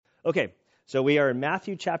Okay, so we are in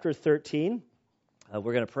Matthew chapter 13.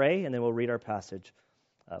 We're going to pray, and then we'll read our passage.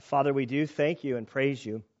 Father, we do thank you and praise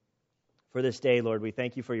you for this day, Lord. We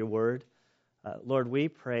thank you for your word. Lord, we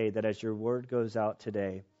pray that as your word goes out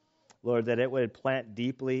today, Lord, that it would plant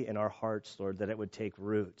deeply in our hearts, Lord, that it would take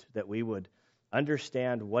root, that we would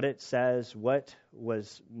understand what it says, what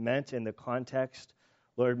was meant in the context.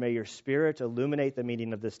 Lord, may your Spirit illuminate the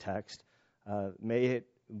meaning of this text. May it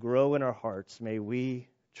grow in our hearts. May we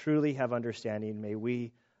truly have understanding. May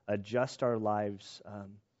we adjust our lives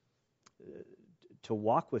to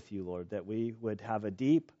walk with you, Lord, that we would have a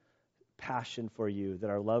deep passion for you, that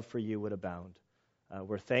our love for you would abound.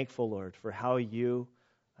 We're thankful, Lord, for how you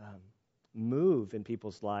move in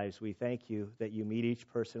people's lives. We thank you that you meet each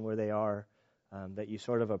person where they are, that you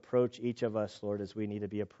sort of approach each of us, Lord, as we need to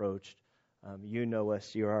be approached. You know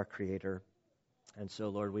us. You're our Creator. And so,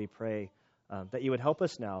 Lord, we pray that you would help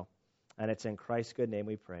us now. And it's in Christ's good name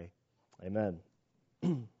we pray. Amen.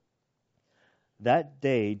 That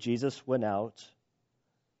day, Jesus went out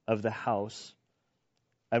of the house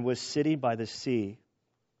and was sitting by the sea,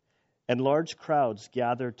 and large crowds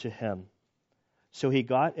gathered to him. So he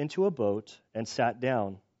got into a boat and sat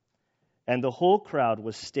down, and the whole crowd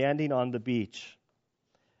was standing on the beach.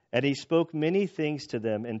 And he spoke many things to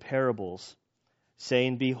them in parables,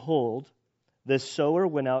 saying, Behold, the sower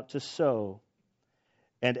went out to sow.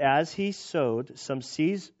 And as he sowed, some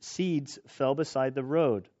seeds fell beside the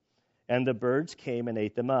road, and the birds came and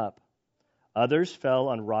ate them up. Others fell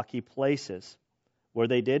on rocky places, where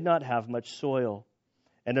they did not have much soil,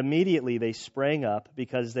 and immediately they sprang up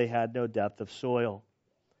because they had no depth of soil.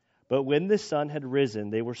 But when the sun had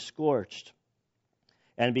risen, they were scorched,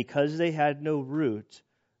 and because they had no root,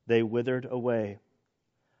 they withered away.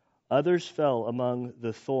 Others fell among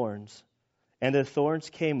the thorns, and the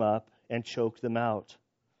thorns came up and choked them out.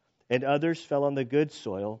 And others fell on the good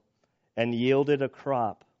soil and yielded a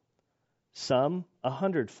crop, some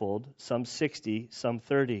 100-fold, some 60, some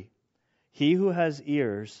 30. He who has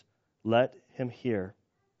ears, let him hear.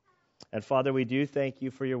 And Father, we do thank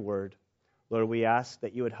you for your word. Lord, we ask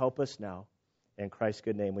that you would help us now. In Christ's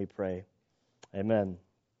good name we pray. Amen.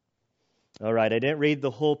 All right, I didn't read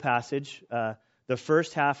the whole passage. The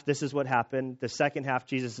first half, this is what happened. The second half,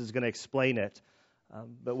 Jesus is going to explain it.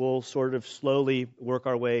 But we'll sort of slowly work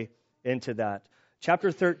our way into that.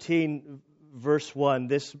 Chapter 13, verse 1,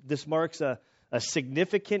 this marks a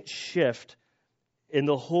significant shift in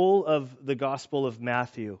the whole of the Gospel of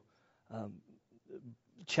Matthew.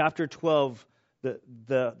 Chapter 12,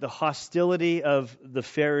 the hostility of the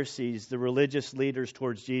Pharisees, the religious leaders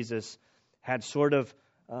towards Jesus, had sort of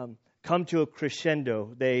come to a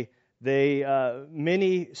crescendo.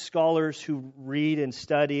 Many scholars who read and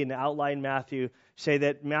study and outline Matthew say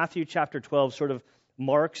that Matthew chapter 12 sort of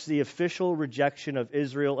marks the official rejection of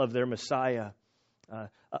Israel of their Messiah.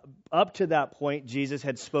 Up to that point, Jesus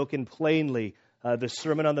had spoken plainly. The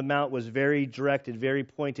Sermon on the Mount was very directed, very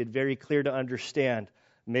pointed, very clear to understand.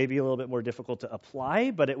 Maybe a little bit more difficult to apply,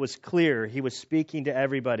 but it was clear. He was speaking to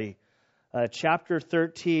everybody. Chapter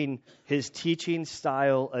 13, his teaching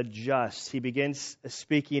style adjusts. He begins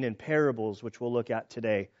speaking in parables, which we'll look at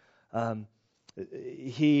today.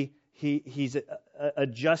 He's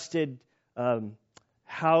adjusted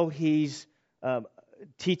how he's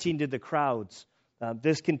teaching to the crowds.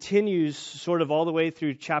 This continues sort of all the way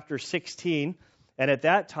through chapter 16, and at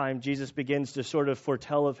that time, Jesus begins to sort of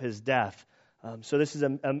foretell of his death. So this is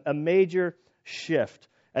a major shift.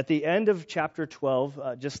 At the end of chapter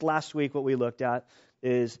 12, just last week what we looked at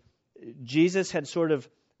is Jesus had sort of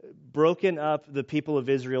broken up the people of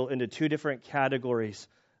Israel into two different categories.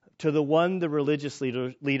 To the one, the religious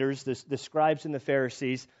leaders, the scribes and the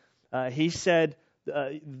Pharisees, he said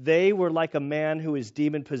they were like a man who is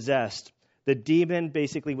demon-possessed. The demon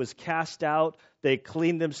basically was cast out. They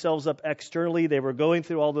cleaned themselves up externally. They were going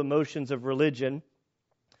through all the motions of religion,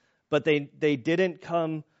 but they didn't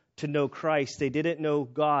come to know Christ. They didn't know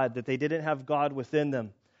God, that they didn't have God within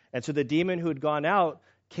them. And so the demon who had gone out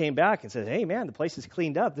came back and said, hey, man, the place is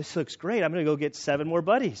cleaned up. This looks great. I'm going to go get 7 more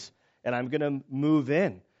buddies, and I'm going to move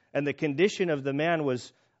in. And the condition of the man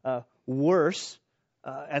was worse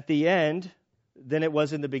at the end than it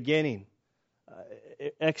was in the beginning.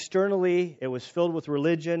 Externally, it was filled with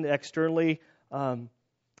religion. Externally,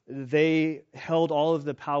 they held all of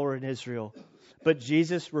the power in Israel. But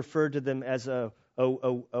Jesus referred to them as a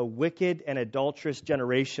wicked and adulterous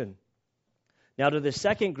generation. Now, to the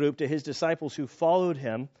second group, to his disciples who followed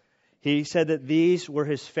him, he said that these were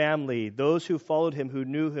his family, those who followed him, who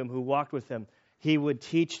knew him, who walked with him. He would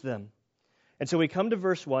teach them. And so we come to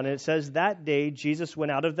verse 1, and it says, that day Jesus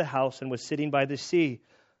went out of the house and was sitting by the sea.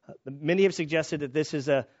 Many have suggested that this is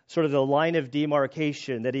a sort of the line of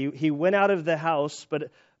demarcation, that he went out of the house,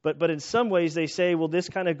 but in some ways they say, well, this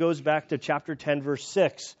kind of goes back to chapter 10, verse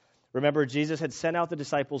 6. Remember, Jesus had sent out the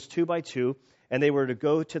disciples 2 by 2, and they were to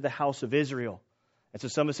go to the house of Israel. And so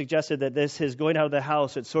some have suggested that this, his going out of the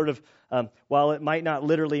house, it's sort of, while it might not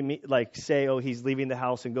literally say, oh, he's leaving the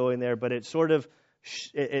house and going there, but it sort of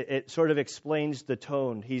explains the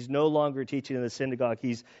tone. He's no longer teaching in the synagogue.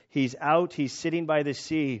 He's out. He's sitting by the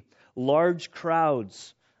sea. Large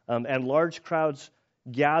crowds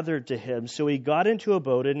gathered to him. So he got into a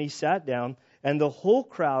boat and he sat down, and the whole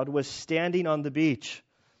crowd was standing on the beach.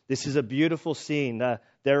 This is a beautiful scene.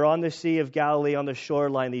 They're on the Sea of Galilee on the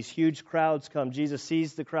shoreline. These huge crowds come. Jesus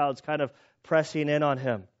sees the crowds kind of pressing in on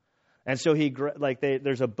him. And so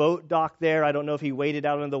there's a boat dock there. I don't know if he waded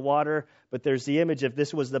out in the water, but there's the image. If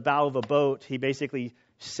this was the bow of a boat, he basically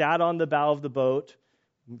sat on the bow of the boat,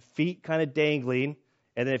 feet kind of dangling.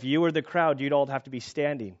 And then if you were the crowd, you'd all have to be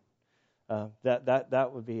standing. That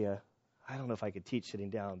would be I don't know if I could teach sitting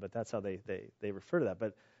down, but that's how they refer to that.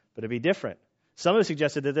 But it'd be different. Some have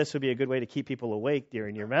suggested that this would be a good way to keep people awake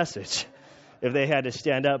during your message if they had to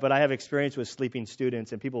stand up. But I have experience with sleeping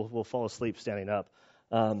students, and people will fall asleep standing up.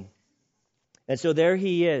 And so there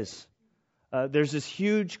he is. There's this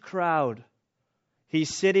huge crowd.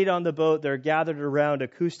 He's sitting on the boat. They're gathered around.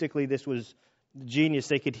 Acoustically, this was genius.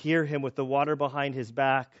 They could hear him with the water behind his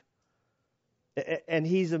back. And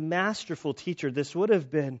he's a masterful teacher. This would have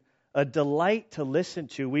been a delight to listen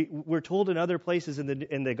to. We're told in other places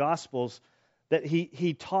in the Gospels that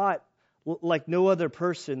he taught like no other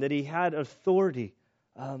person, that he had authority.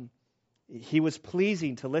 He was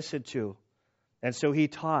pleasing to listen to. And so he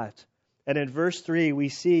taught. And in verse 3, we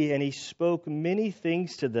see, and he spoke many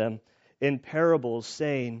things to them in parables,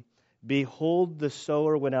 saying, behold, the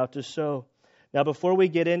sower went out to sow. Now, before we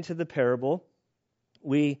get into the parable,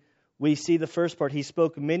 we see the first part. He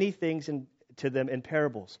spoke many things to them in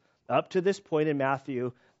parables. Up to this point in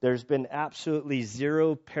Matthew, there's been absolutely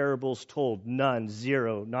zero parables told. None.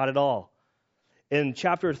 Zero. Not at all. In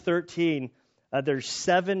chapter 13, there's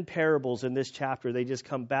 7 parables in this chapter. They just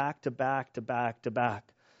come back to back to back to back.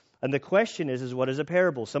 And the question is what is a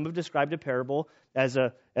parable? Some have described a parable as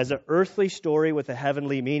an earthly story with a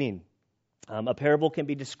heavenly meaning. A parable can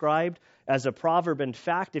be described as a proverb. In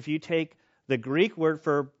fact, if you take the Greek word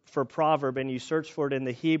for proverb and you search for it in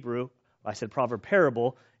the Hebrew, I said proverb,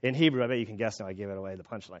 parable. In Hebrew, I bet you can guess now, I gave it away, the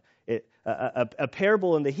punchline. A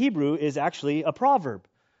parable in the Hebrew is actually a proverb.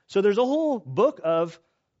 So there's a whole book of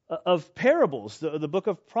parables, the book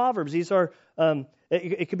of Proverbs. These are,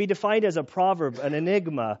 it can be defined as a proverb, an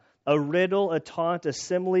enigma, a riddle, a taunt, a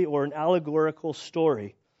simile, or an allegorical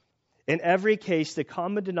story. In every case, the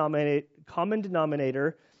common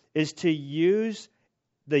denominator is to use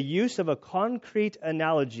the use of a concrete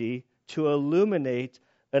analogy to illuminate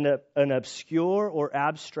an obscure or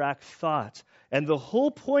abstract thought. And the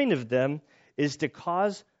whole point of them is to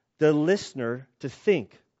cause the listener to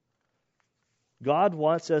think. God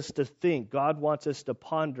wants us to think. God wants us to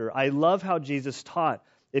ponder. I love how Jesus taught.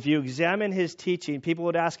 If you examine his teaching, people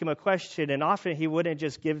would ask him a question, and often he wouldn't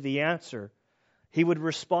just give the answer. He would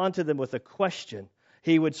respond to them with a question.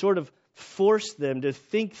 He would sort of force them to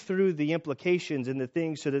think through the implications and the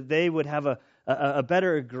things so that they would have a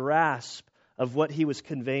better grasp of what he was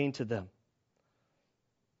conveying to them.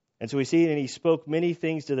 And so we see, and he spoke many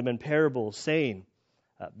things to them in parables, saying,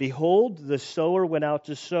 behold, the sower went out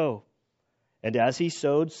to sow. And as he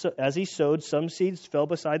sowed, some seeds fell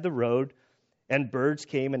beside the road, and birds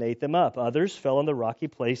came and ate them up. Others fell on the rocky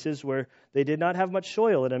places where they did not have much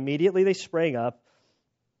soil, and immediately they sprang up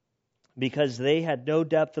because they had no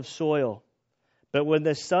depth of soil. But when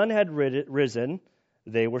the sun had risen,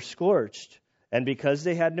 they were scorched, and because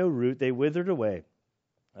they had no root, they withered away.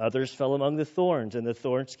 Others fell among the thorns, and the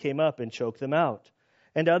thorns came up and choked them out.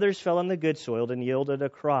 And others fell on the good soil and yielded a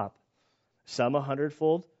crop, some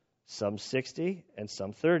 100-fold, some 60, and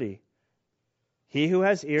some 30. He who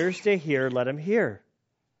has ears to hear, let him hear.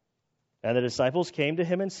 And the disciples came to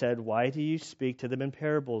him and said, why do you speak to them in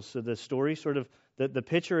parables? So the story sort of, the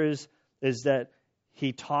picture is that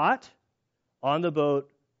he taught on the boat,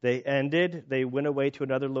 they ended, they went away to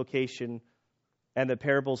another location, and the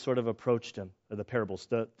parables sort of approached him, or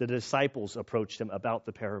the disciples approached him about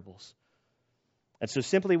the parables. And so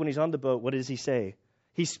simply when he's on the boat, what does he say?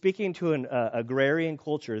 He's speaking to an agrarian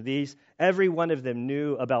culture. Every one of them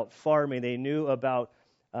knew about farming. They knew about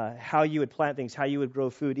how you would plant things, how you would grow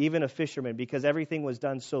food, even a fisherman, because everything was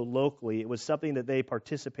done so locally. It was something that they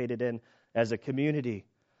participated in as a community.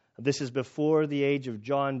 This is before the age of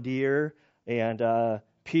John Deere and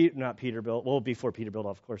not Peterbilt. Well, before Peterbilt,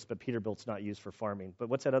 of course, but Peterbilt's not used for farming. But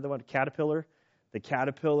what's that other one? Caterpillar. The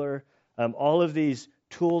Caterpillar. All of these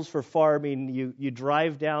tools for farming. You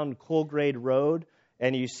drive down Colgrade Road,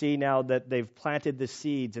 and you see now that they've planted the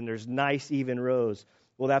seeds, and there's nice, even rows.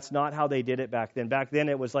 Well, that's not how they did it back then. Back then,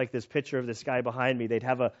 it was like this picture of this guy behind me. They'd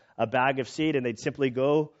have a bag of seed, and they'd simply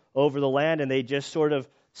go over the land, and they'd just sort of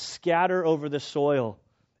scatter over the soil.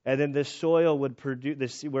 And then the soil would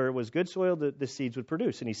produce, where it was good soil, the seeds would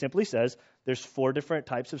produce. And he simply says there's 4 different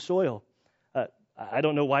types of soil. I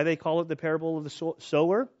don't know why they call it the parable of the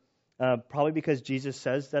sower. Probably because Jesus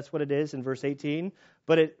says that's what it is in verse 18.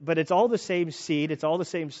 But it's all the same seed. It's all the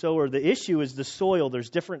same sower. The issue is the soil. There's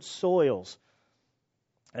different soils.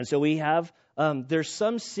 And so we have, there's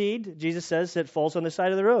some seed, Jesus says, that falls on the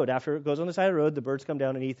side of the road. After it goes on the side of the road, the birds come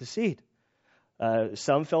down and eat the seed.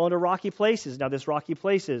 Some fell into rocky places. Now, this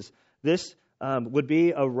would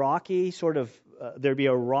be a rocky sort of, there'd be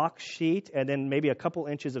a rock sheet and then maybe a couple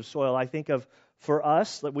inches of soil. I think of, for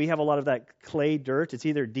us, we have a lot of that clay dirt. It's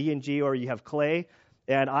either D&G or you have clay.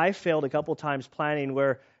 And I failed a couple times planting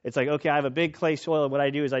where it's like, okay, I have a big clay soil, and what I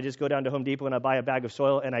do is I just go down to Home Depot and I buy a bag of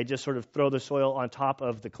soil, and I just sort of throw the soil on top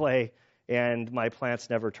of the clay, and my plants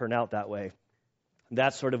never turn out that way.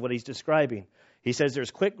 That's sort of what he's describing. He says there's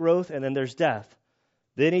quick growth, and then there's death.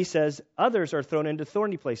 Then he says others are thrown into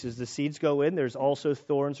thorny places. The seeds go in. There's also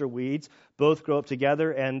thorns or weeds. Both grow up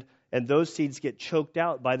together, and those seeds get choked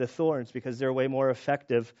out by the thorns because they're way more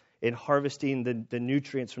effective in harvesting the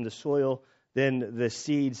nutrients from the soil than the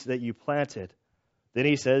seeds that you planted. Then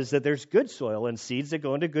he says that there's good soil, and seeds that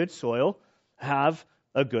go into good soil have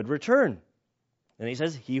a good return. And he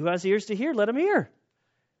says, he who has ears to hear, let him hear.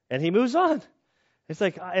 And he moves on. It's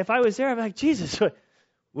like, if I was there, I'd be like, Jesus,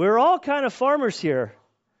 we're all kind of farmers here.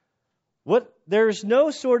 There's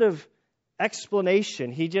no sort of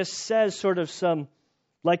explanation. He just says sort of some,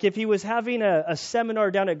 like if he was having a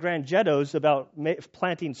seminar down at Grand Jettos about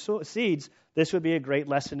planting seeds, this would be a great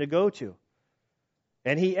lesson to go to.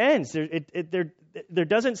 And he ends. There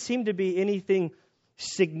doesn't seem to be anything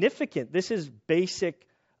significant. This is basic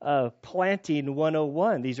planting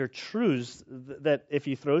 101. These are truths that if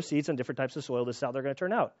you throw seeds on different types of soil, this is how they're going to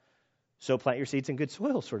turn out. So plant your seeds in good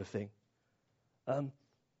soil, sort of thing.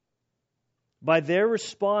 By their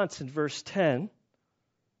response in verse 10,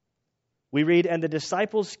 we read, and the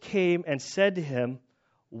disciples came and said to him,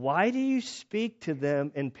 why do you speak to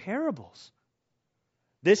them in parables?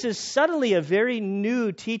 This is suddenly a very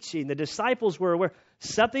new teaching. The disciples were aware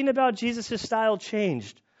something about Jesus' style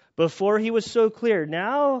changed. Before he was so clear.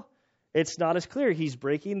 Now it's not as clear. He's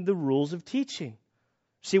breaking the rules of teaching.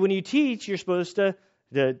 See, when you teach, you're supposed to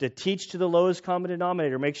teach to the lowest common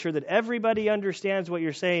denominator. Make sure that everybody understands what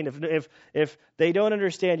you're saying. If they don't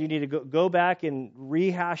understand, you need to go back and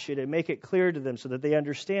rehash it and make it clear to them so that they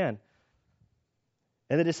understand.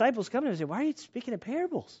 And the disciples come to him and say, why are you speaking in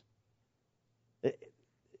parables?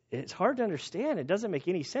 It's hard to understand. It doesn't make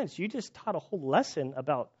any sense. You just taught a whole lesson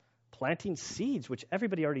about planting seeds, which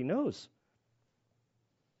everybody already knows.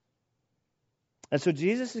 And so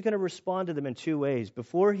Jesus is going to respond to them in 2 ways.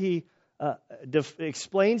 Before he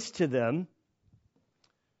explains to them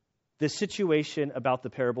the situation about the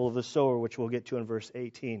parable of the sower, which we'll get to in verse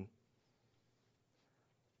 18.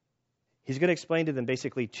 He's going to explain to them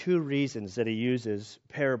basically 2 reasons that he uses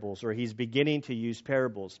parables, or he's beginning to use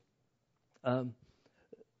parables.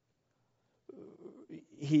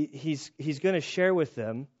 He's going to share with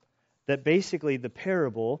them that basically the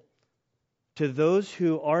parable, to those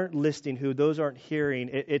who aren't listening, those aren't hearing,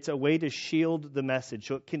 it's a way to shield the message.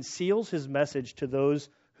 So it conceals his message to those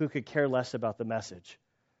who could care less about the message.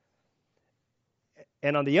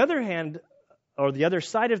 And on the other hand, or the other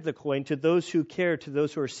side of the coin, to those who care, to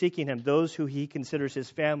those who are seeking him, those who he considers his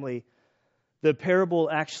family, the parable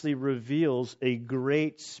actually reveals a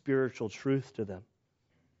great spiritual truth to them.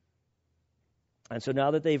 And so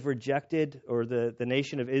now that they've rejected, or the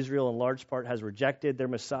nation of Israel in large part has rejected their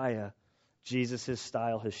Messiah, Jesus'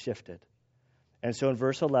 style has shifted. And so in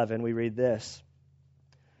verse 11 we read this.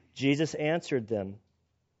 Jesus answered them,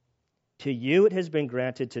 to you it has been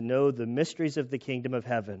granted to know the mysteries of the kingdom of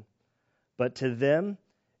heaven, but to them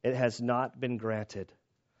it has not been granted.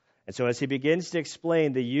 And so as he begins to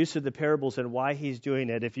explain the use of the parables and why he's doing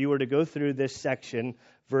it, if you were to go through this section,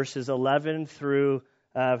 verses 11 through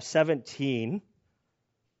 17,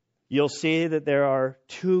 you'll see that there are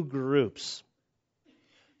 2 groups.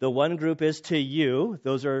 The one group is to you.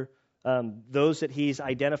 Those are those that he's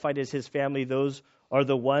identified as his family. Those are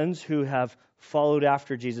the ones who have followed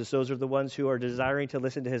after Jesus. Those are the ones who are desiring to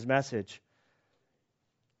listen to his message.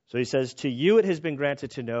 So he says, to you it has been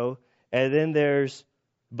granted to know. And then there's,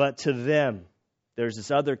 but to them. there's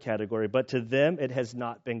this other category, but to them it has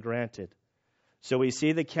not been granted. So we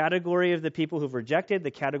see the category of the people who've rejected,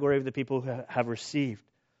 the category of the people who have received.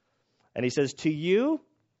 And he says, to you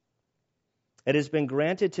it has been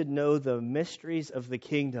granted to know the mysteries of the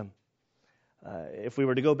kingdom. If we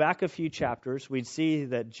were to go back a few chapters, we'd see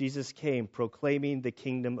that Jesus came proclaiming the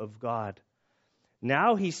kingdom of God.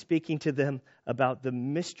 Now he's speaking to them about the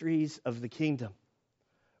mysteries of the kingdom.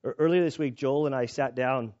 Earlier this week, Joel and I sat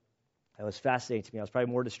down. It was fascinating to me. I was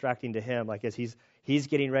probably more distracting to him, like as he's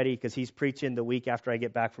getting ready because he's preaching the week after I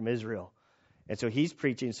get back from Israel. And so he's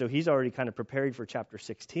preaching, so he's already kind of preparing for chapter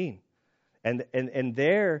 16. And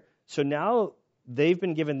there, so now they've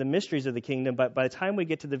been given the mysteries of the kingdom, but by the time we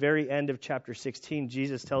get to the very end of chapter 16,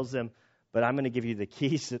 Jesus tells them, but I'm going to give you the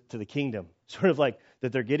keys to the kingdom. Sort of like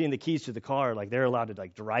that they're getting the keys to the car, like they're allowed to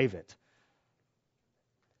like drive it.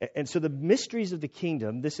 And so the mysteries of the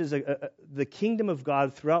kingdom, this is the kingdom of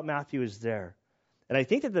God throughout Matthew is there. And I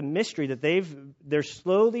think that the mystery that they're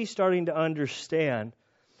slowly starting to understand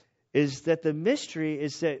is that the mystery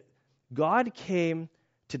is that God came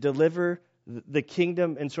to deliver the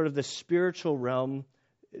kingdom in sort of the spiritual realm,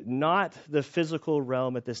 not the physical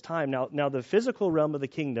realm at this time. Now the physical realm of the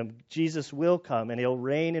kingdom, Jesus will come and he'll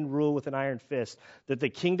reign and rule with an iron fist, that the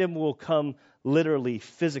kingdom will come literally,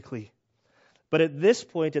 physically. But at this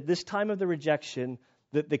point, at this time of the rejection,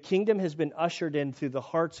 the kingdom has been ushered in through the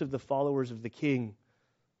hearts of the followers of the king.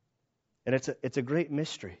 And it's a great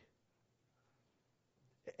mystery.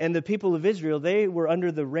 And the people of Israel, they were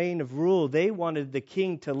under the reign of rule. They wanted the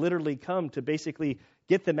king to literally come to basically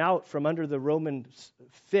get them out from under the Roman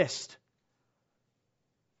fist.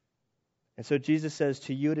 And so Jesus says,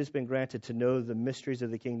 to you it has been granted to know the mysteries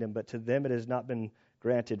of the kingdom, but to them it has not been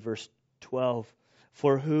granted. Verse 12,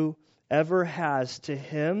 for whoever has, to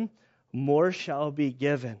him more shall be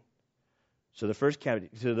given. So the first category,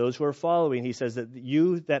 to those who are following, he says that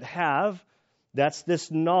you that have, that's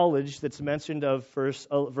this knowledge that's mentioned of verse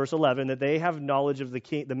 11, that they have knowledge of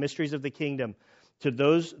the mysteries of the kingdom. To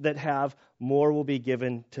those that have, more will be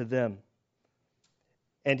given to them.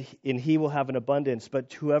 And he will have an abundance.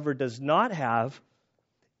 But whoever does not have,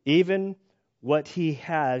 even what he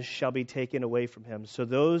has shall be taken away from him. So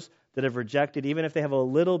those that have rejected, even if they have a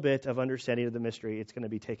little bit of understanding of the mystery, it's going to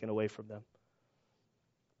be taken away from them.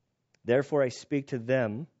 Therefore I speak to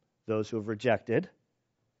them, those who have rejected,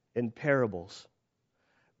 in parables.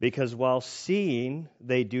 Because while seeing,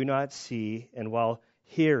 they do not see, and while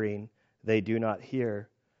hearing, they do not hear,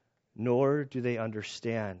 nor do they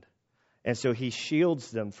understand. And so he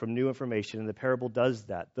shields them from new information, and the parable does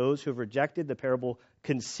that. Those who have rejected, the parable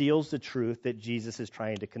conceals the truth that Jesus is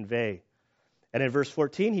trying to convey. And in verse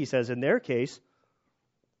 14, he says, in their case,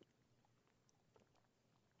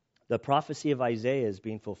 the prophecy of Isaiah is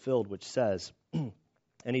being fulfilled, which says,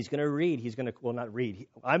 and he's going to read,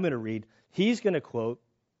 I'm going to read, he's going to quote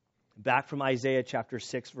back from Isaiah chapter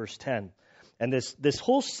 6, verse 10. And this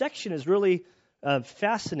whole section is really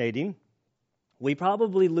fascinating. We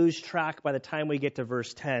probably lose track by the time we get to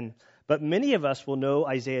verse 10, but many of us will know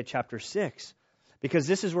Isaiah chapter 6, because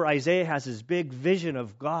this is where Isaiah has his big vision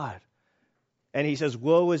of God. And he says,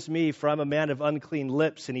 woe is me, for I'm a man of unclean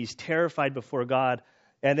lips, and he's terrified before God.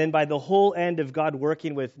 And then by the whole end of God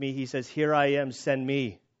working with me, he says, here I am, send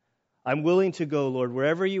me. I'm willing to go, Lord.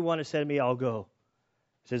 Wherever you want to send me, I'll go.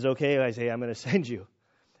 He says, okay, Isaiah, I'm going to send you.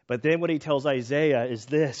 But then what he tells Isaiah is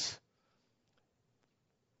this.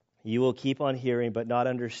 You will keep on hearing, but not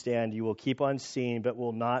understand. You will keep on seeing, but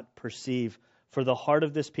will not perceive. For the heart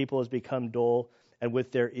of this people has become dull, and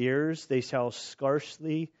with their ears they shall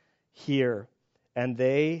scarcely hear, and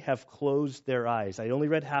they have closed their eyes. I only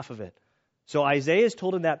read half of it. So Isaiah is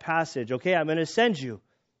told in that passage, okay, I'm going to send you,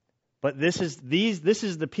 but this is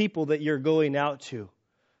the people that you're going out to.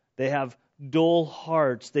 They have dull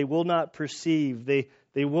hearts. They will not perceive. They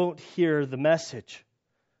won't hear the message.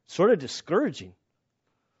 Sort of discouraging.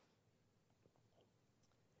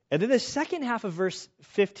 And then the second half of verse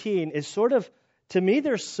 15 is sort of, to me,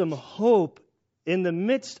 there's some hope in the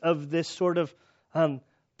midst of this sort of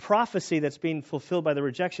prophecy that's being fulfilled by the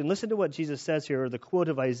rejection. Listen to what Jesus says here, or the quote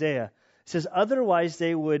of Isaiah. It says, otherwise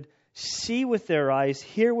they would see with their eyes,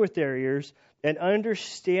 hear with their ears, and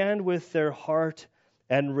understand with their heart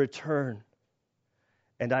and return,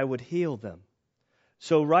 and I would heal them.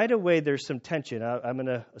 So right away there's some tension. I'm going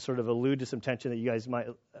to sort of allude to some tension that you guys might...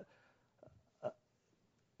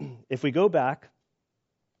 If we go back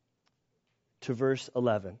to verse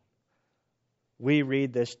 11, we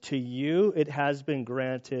read this, to you it has been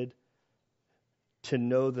granted to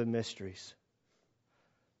know the mysteries.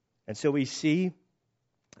 And so we see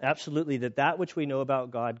absolutely that which we know about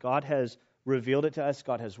God, God has revealed it to us.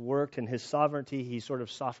 God has worked in his sovereignty. He sort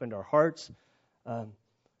of softened our hearts.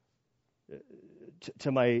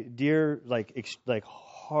 To my dear, like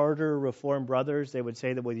harder Reformed brothers, they would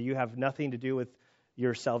say that, well, you have nothing to do with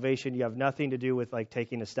your salvation. You have nothing to do with like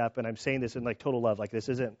taking a step. And I'm saying this in like total love. Like this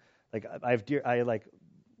isn't like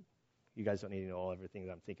you guys don't need to know everything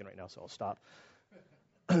that I'm thinking right now, so I'll stop.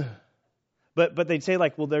 But they'd say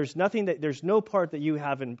like, well, there's no part that you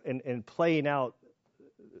have in playing out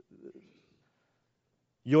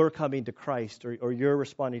your coming to Christ or your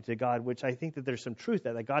responding to God, which I think that there's some truth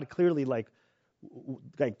that God clearly like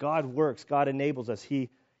God works, God enables us, He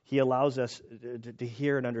allows us to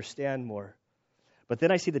hear and understand more. But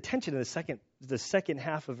then I see the tension in the second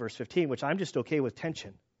half of verse 15, which I'm just okay with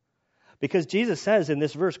tension. Because Jesus says in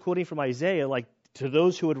this verse, quoting from Isaiah, like to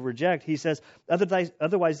those who would reject, he says,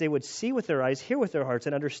 otherwise they would see with their eyes, hear with their hearts,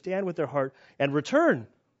 and understand with their heart, and return.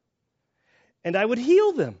 And I would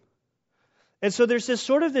heal them. And so there's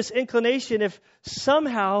this inclination, if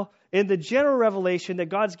somehow in the general revelation that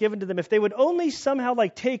God's given to them, if they would only somehow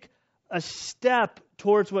like take a step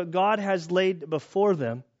towards what God has laid before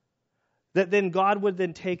them, that then God would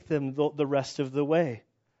then take them the rest of the way.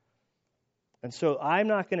 And so I'm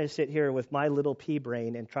not going to sit here with my little pea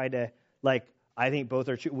brain and try to, I think both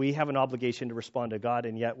are true. We have an obligation to respond to God,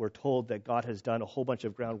 and yet we're told that God has done a whole bunch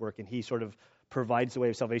of groundwork, and he sort of provides the way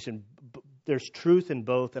of salvation. There's truth in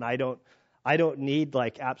both, and I don't need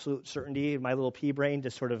like absolute certainty in my little pea brain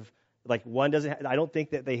to sort of like one doesn't. I don't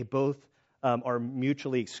think that they both are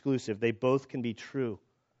mutually exclusive. They both can be true.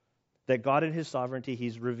 That God in his sovereignty,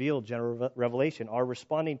 he's revealed general revelation. Our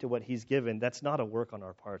responding to what he's given, that's not a work on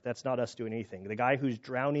our part. That's not us doing anything. The guy who's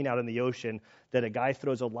drowning out in the ocean, that a guy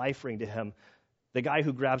throws a life ring to him, the guy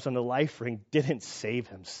who grabs on the life ring didn't save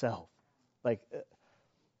himself.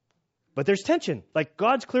 But there's tension. Like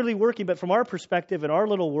God's clearly working, but from our perspective in our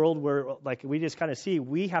little world where like we just kind of see,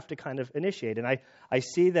 we have to kind of initiate. And I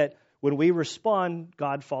see that when we respond,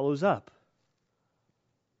 God follows up.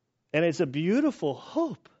 And it's a beautiful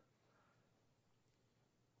hope.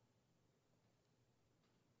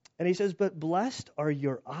 And he says, but blessed are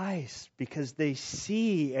your eyes because they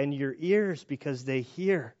see, and your ears because they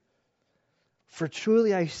hear. For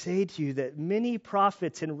truly I say to you that many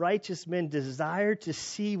prophets and righteous men desired to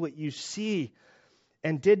see what you see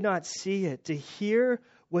and did not see it, to hear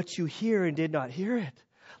what you hear and did not hear it.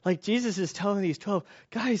 Like Jesus is telling these 12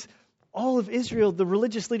 guys, all of Israel, the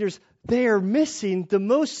religious leaders, they are missing the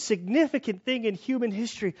most significant thing in human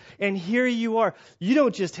history. And here you are. You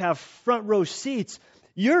don't just have front row seats.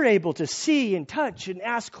 You're able to see and touch and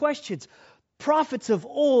ask questions. Prophets of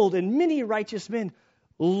old and many righteous men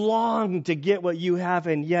long to get what you have,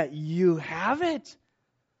 and yet you have it.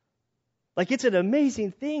 Like it's an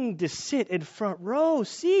amazing thing to sit in front row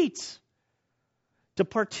seats, to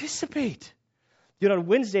participate. You know, on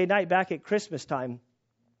Wednesday night back at Christmas time,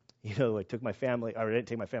 I took my family, or I didn't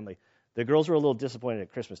take my family. The girls were a little disappointed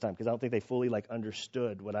at Christmas time because I don't think they fully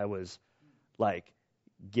understood what I was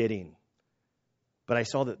getting. But I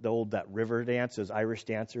saw that river dance, those Irish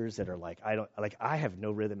dancers that are I have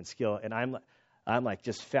no rhythm and skill, and I'm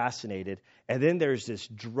just fascinated. And then there's this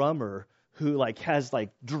drummer who has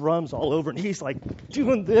drums all over, and he's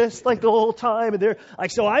doing this the whole time, and they're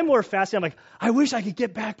so I'm more fascinated. I wish I could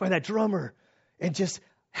get back by that drummer, and just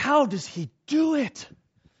how does he do it?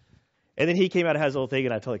 And then he came out and has his whole thing,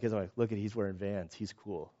 and I told the kids, look at, he's wearing Vans, he's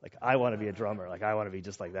cool. I want to be a drummer, I want to be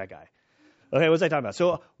just like that guy. Okay, what was I talking about?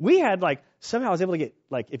 So we had somehow I was able to get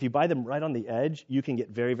if you buy them right on the edge, you can get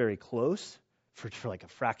very, very close for a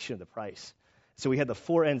fraction of the price. So we had the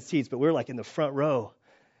 4 end seats, but we were in the front row.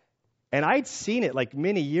 And I'd seen it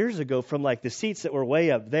many years ago from the seats that were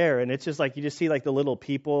way up there, and it's just you just see the little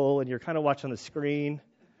people, and you're kind of watching the screen.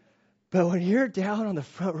 But when you're down on the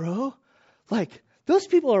front row, those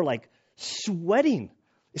people are sweating,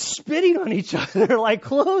 spitting on each other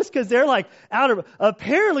clothes because they're out of,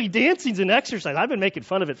 apparently dancing's an exercise. I've been making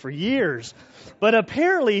fun of it for years, but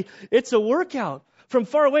apparently it's a workout. From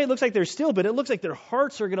far away, it looks like they're still, but it looks like their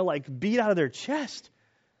hearts are going to beat out of their chest.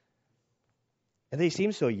 And they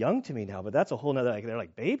seem so young to me now, but that's a whole nother, they're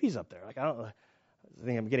babies up there. I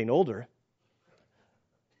think I'm getting older.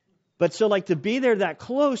 But so to be there that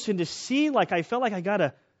close and to see, I felt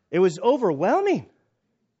it was overwhelming.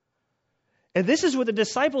 And this is what the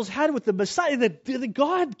disciples had with the Messiah, that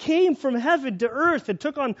God came from heaven to earth and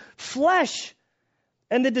took on flesh.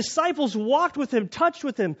 And the disciples walked with him, touched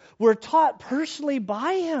with him, were taught personally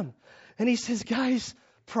by him. And he says, guys,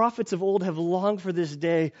 prophets of old have longed for this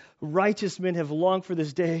day. Righteous men have longed for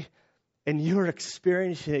this day. And you're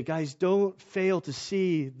experiencing it. Guys, don't fail to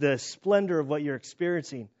see the splendor of what you're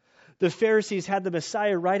experiencing. The Pharisees had the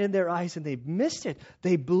Messiah right in their eyes, and they missed it.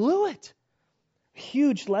 They blew it.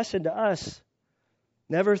 Huge lesson to us.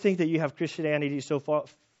 Never think that you have Christianity so far,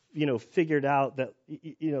 figured out that,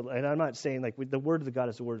 and I'm not saying like the Word of God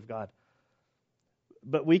is the Word of God.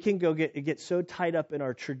 But we can go get so tied up in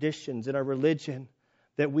our traditions, in our religion,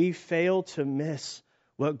 that we fail to miss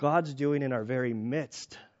what God's doing in our very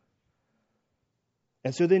midst.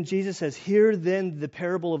 And so then Jesus says, hear then the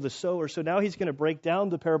parable of the sower. So now he's going to break down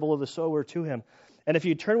the parable of the sower to him. And if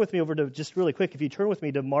you turn with me over to, just really quick, if you turn with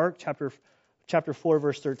me to Mark chapter 4,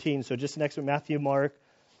 verse 13. So just next to Matthew, Mark.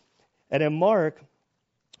 And in Mark,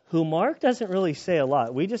 who Mark doesn't really say a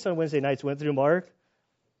lot. We just on Wednesday nights went through Mark.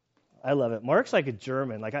 I love it. Mark's like a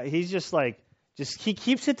German. He's he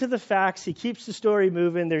keeps it to the facts. He keeps the story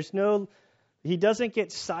moving. He doesn't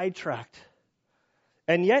get sidetracked.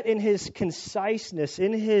 And yet in his conciseness,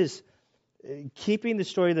 in his keeping the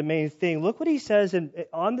story the main thing, look what he says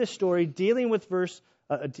on this story, dealing with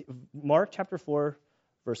Mark chapter 4,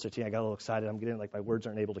 verse 13. I got a little excited. I'm getting my words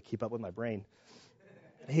aren't able to keep up with my brain.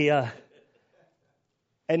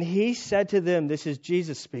 And he said to them, this is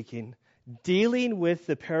Jesus speaking, dealing with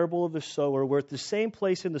the parable of the sower. We're at the same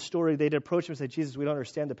place in the story. They'd approach him and say, Jesus, we don't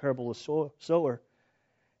understand the parable of the sower.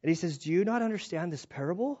 And he says, do you not understand this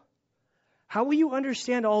parable? How will you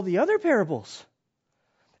understand all the other parables?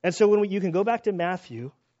 And so when you can go back to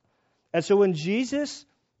Matthew, and so when Jesus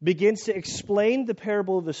begins to explain the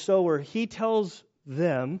parable of the sower, he tells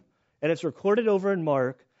them, and it's recorded over in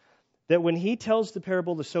Mark, that when he tells the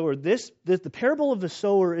parable of the sower, the parable of the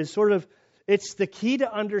sower is it's the key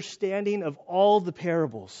to understanding of all the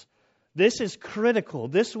parables. This is critical.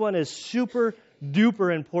 This one is super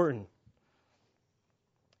duper important.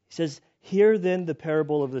 He says, hear then the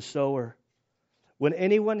parable of the sower. When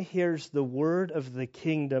anyone hears the word of the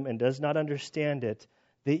kingdom and does not understand it,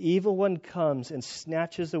 the evil one comes and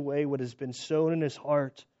snatches away what has been sown in his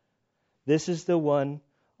heart. This is the one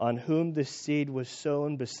on whom the seed was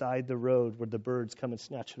sown beside the road, where the birds come and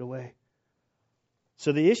snatch it away.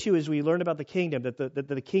 So the issue is we learn about the kingdom, that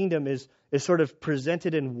the kingdom is sort of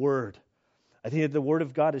presented in word. I think that the word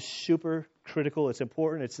of God is super critical. It's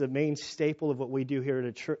important. It's the main staple of what we do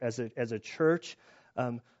here at as a church.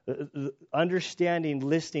 Understanding,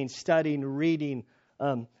 listening, studying, reading,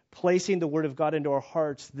 placing the Word of God into our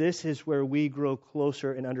hearts, this is where we grow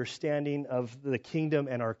closer in understanding of the kingdom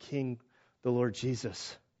and our King, the Lord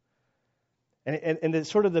Jesus. And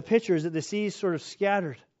the picture is that the seed is sort of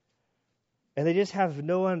scattered, and they just have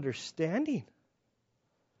no understanding.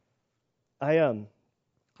 I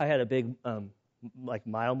had a big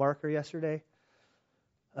mile marker yesterday.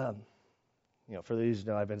 For those who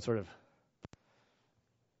know, I've been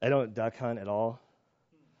I don't duck hunt at all,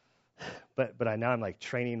 but now I'm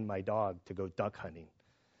training my dog to go duck hunting,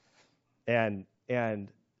 and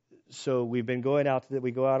so we've been going out. We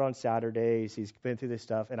go out on Saturdays. He's been through this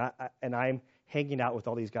stuff, and I'm hanging out with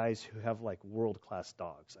all these guys who have world-class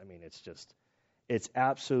dogs. I mean, it's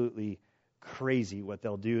absolutely crazy what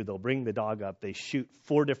they'll do. They'll bring the dog up. They shoot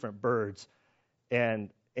 4 different birds, and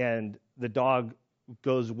the dog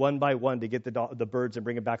goes one by one to get the birds and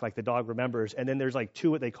bring it back like the dog remembers. And then there's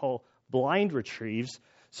 2 what they call blind retrieves.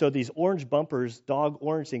 So these orange bumpers, dog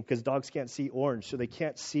oranging, because dogs can't see orange, so they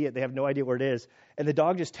can't see it. They have no idea where it is. And the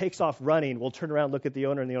dog just takes off running. We'll turn around, look at the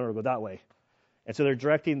owner, and the owner will go that way. And so they're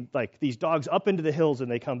directing these dogs up into the hills, and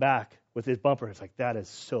they come back with this bumper. It's that is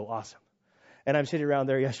so awesome. And I'm sitting around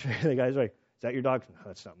there yesterday, and the guy's like, is that your dog? No,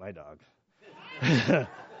 that's not my dog.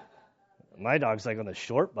 My dog's on the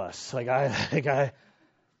short bus. And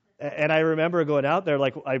I remember going out there,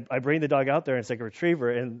 I bring the dog out there, and it's a retriever,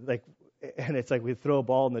 and it's we throw a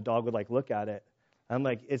ball, and the dog would look at it. I'm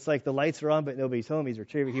it's the lights are on, but nobody's home. He's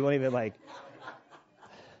retrieving. He won't even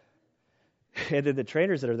And then the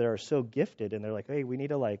trainers that are there are so gifted, and they're hey, we need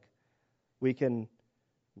to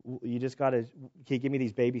you just got to, can you give me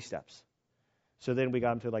these baby steps? So then we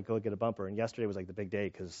got him to go get a bumper, and yesterday was the big day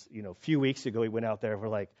because a few weeks ago we went out there.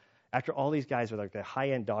 We're after all these guys with the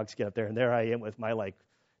high-end dogs get up there, and there I am with my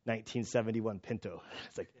 1971 Pinto.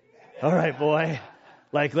 It's all right, boy,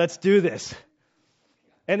 let's do this.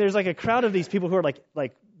 And there's a crowd of these people who are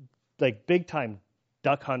like big-time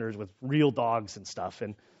duck hunters with real dogs and stuff,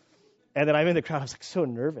 and then I'm in the crowd. I was so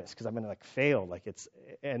nervous because I'm gonna fail,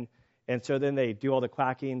 and so then they do all the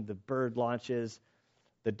quacking. The bird launches.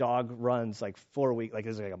 The dog runs 4 weeks,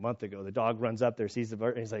 this is a month ago. The dog runs up there, sees the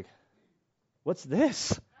bird, and he's what's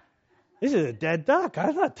this? This is a dead duck.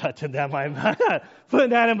 I'm not touching that. I'm not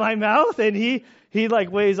putting that in my mouth. And he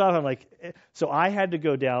ways off. I'm so I had to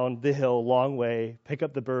go down the hill, long way, pick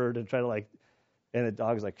up the bird and try to and the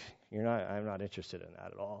dog's I'm not interested in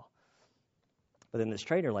that at all. But then this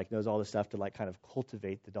trainer knows all this stuff to kind of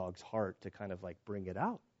cultivate the dog's heart to kind of bring it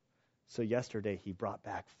out. So yesterday he brought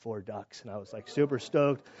back 4 ducks, and I was super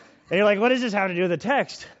stoked. And you're like, what does this have to do with the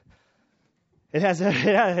text?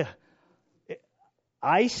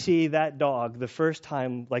 I see that dog the first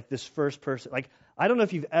time, this first person. I don't know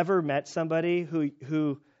if you've ever met somebody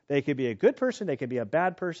who they could be a good person, they could be a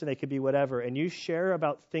bad person, they could be whatever, and you share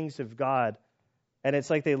about things of God, and it's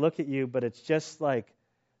they look at you, but it's just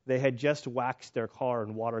they had just waxed their car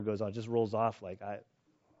and water goes on, it just rolls off.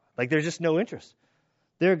 There's just no interest.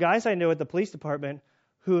 There are guys I know at the police department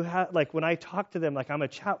who have, when I talk to them, I'm a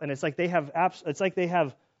chat, and it's they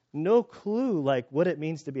have no clue, what it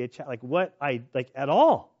means to be a chat, at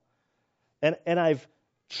all. And I've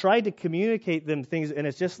tried to communicate them things, and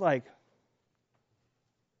it's just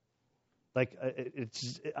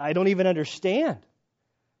I don't even understand.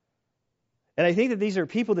 And I think that these are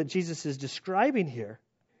people that Jesus is describing here.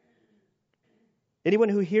 Anyone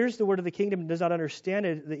who hears the word of the kingdom and does not understand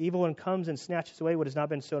it, the evil one comes and snatches away what has not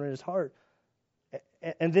been sown in his heart.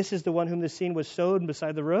 And this is the one whom the seed was sown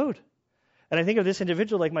beside the road. And I think of this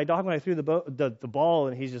individual, my dog when I threw the ball,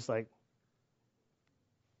 and he's just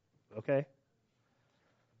okay.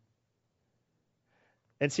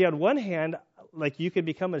 And see, on one hand, you can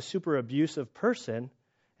become a super abusive person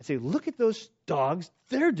and say, look at those dogs,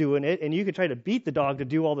 they're doing it, and you can try to beat the dog to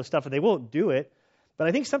do all the stuff, and they won't do it. But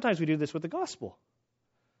I think sometimes we do this with the gospel.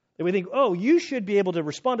 And we think, oh, you should be able to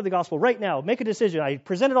respond to the gospel right now. Make a decision. I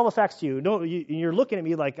presented all the facts to you. No, you're looking at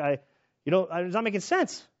me it's not making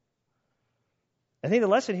sense. I think the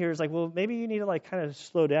lesson here is well, maybe you need to kind of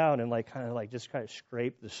slow down and just kind of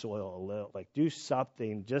scrape the soil a little, do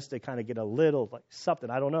something just to kind of get a little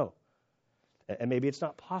something. I don't know. And maybe it's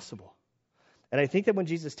not possible. And I think that when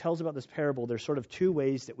Jesus tells about this parable, there's sort of 2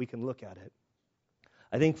 ways that we can look at it.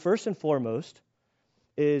 I think first and foremost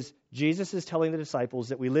is Jesus is telling the disciples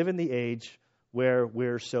that we live in the age where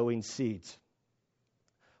we're sowing seeds.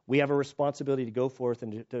 We have a responsibility to go forth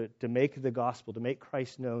and to make the gospel, to make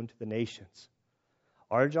Christ known to the nations.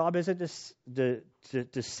 Our job isn't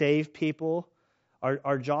to save people.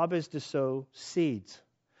 Our job is to sow seeds.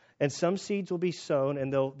 And some seeds will be sown,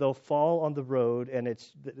 and they'll fall on the road, and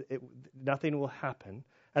nothing will happen.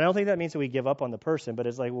 And I don't think that means that we give up on the person, but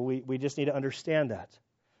it's we just need to understand that.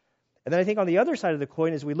 And then I think on the other side of the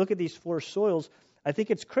coin, as we look at these 4 soils, I think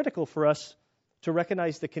it's critical for us to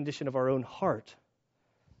recognize the condition of our own heart.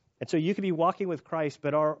 And so you can be walking with Christ,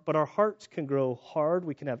 but our hearts can grow hard.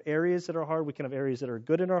 We can have areas that are hard. We can have areas that are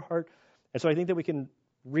good in our heart. And so I think that we can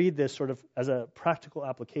read this sort of as a practical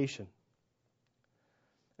application.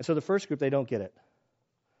 And so the first group, they don't get it.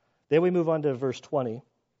 Then we move on to verse 20.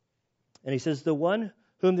 And he says, the one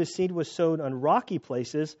whom the seed was sown on rocky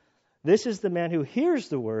places, this is the man who hears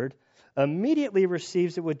the word, immediately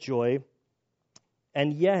receives it with joy,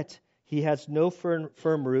 and yet he has no firm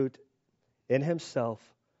root in himself,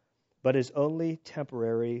 but is only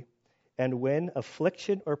temporary. And when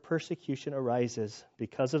affliction or persecution arises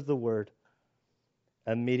because of the word,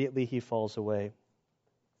 immediately he falls away.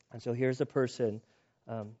 And so here's a person,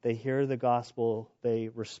 they hear the gospel, they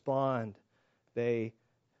respond, they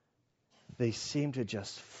seem to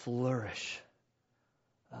just flourish.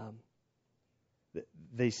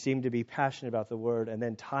 They seem to be passionate about the word, and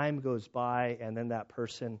then time goes by, and then that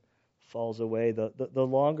person falls away. The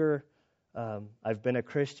longer I've been a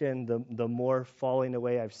Christian, the more falling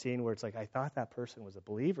away I've seen, where it's I thought that person was a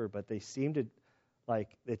believer, but they seem to,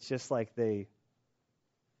 it's just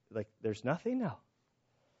there's nothing now.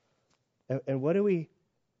 And what do we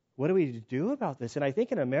do about this? And I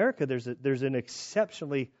think in America there's an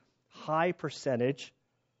exceptionally high percentage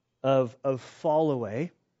of fall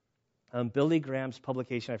away. Billy Graham's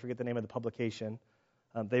publication, I forget the name of the publication,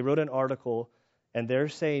 they wrote an article, and they're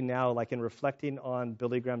saying now, in reflecting on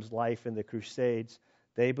Billy Graham's life in the Crusades,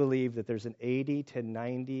 they believe that there's an 80 to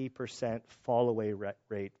 90% fall away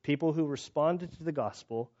rate. People who responded to the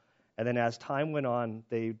gospel, and then as time went on,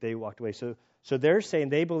 they walked away. So they're saying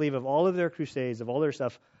they believe of all of their crusades, of all their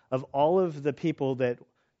stuff, of all of the people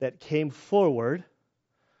that came forward,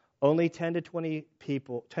 only 10 to 20%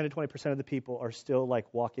 of the people are still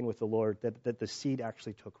walking with the Lord, that the seed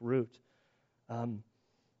actually took root.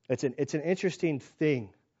 It's an interesting thing.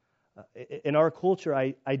 In our culture,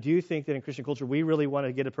 I do think that in Christian culture, we really want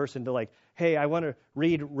to get a person to hey, I want to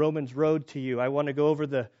read Romans Road to you. I want to go over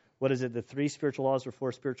the 3 spiritual laws or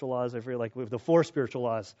 4 spiritual laws? I feel the 4 spiritual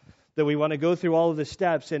laws. That we want to go through all of the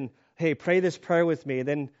steps and, hey, pray this prayer with me. And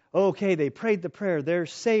then, okay, they prayed the prayer. They're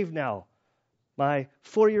saved now. My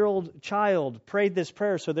 4-year-old child prayed this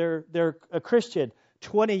prayer, so they're a Christian.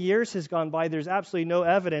 20 years has gone by. There's absolutely no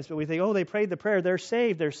evidence, but we think, oh, they prayed the prayer. They're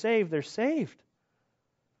saved. They're saved. They're saved.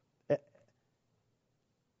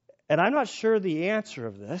 And I'm not sure the answer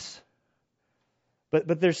of this,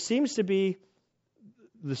 but there seems to be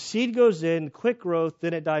the seed goes in, quick growth,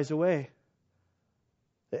 then it dies away.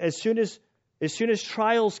 As soon as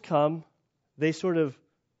trials come,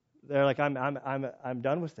 they're like, I'm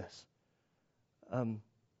done with this.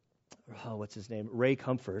 What's his name? Ray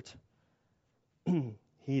Comfort.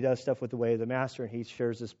 He does stuff with the Way of the Master, and he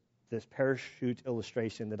shares this parachute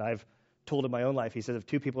illustration that I've told in my own life. He says if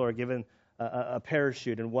two people are given a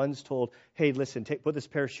parachute, and one's told, hey, listen, put this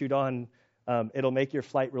parachute on, it'll make your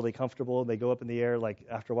flight really comfortable, and they go up in the air, like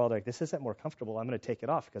after a while, they're like, this isn't more comfortable, I'm going to take it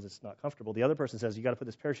off because it's not comfortable. The other person says, you got to put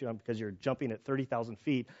this parachute on because you're jumping at 30,000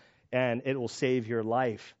 feet, and it will save your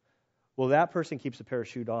life. Well, that person keeps the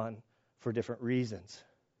parachute on for different reasons.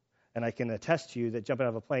 And I can attest to you that jumping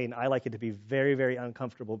out of a plane, I like it to be very, very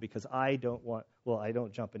uncomfortable because I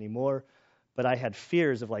don't jump anymore. But I had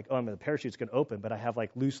fears of like, the parachute's going to open, but I have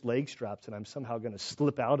like loose leg straps and I'm somehow going to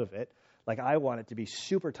slip out of it. Like I want it to be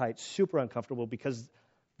super tight, super uncomfortable because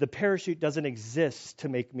the parachute doesn't exist to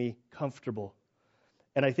make me comfortable.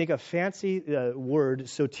 And I think a fancy word,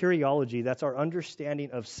 soteriology, that's our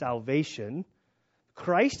understanding of salvation.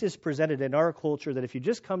 Christ is presented in our culture that if you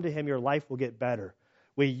just come to him, your life will get better.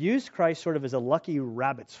 We use Christ sort of as a lucky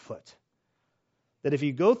rabbit's foot. That if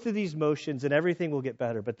you go through these motions, then everything will get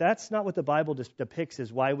better. But that's not what the Bible depicts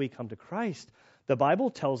as why we come to Christ. The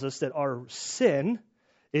Bible tells us that our sin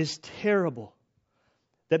is terrible.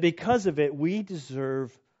 That because of it, we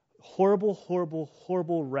deserve horrible, horrible,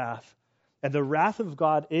 horrible wrath. And the wrath of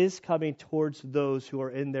God is coming towards those who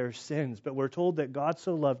are in their sins. But we're told that God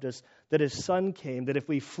so loved us that his Son came, that if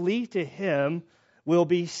we flee to him, we'll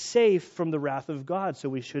be safe from the wrath of God. So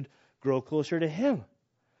we should grow closer to him.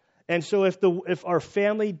 And so if our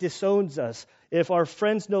family disowns us, if our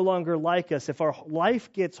friends no longer like us, if our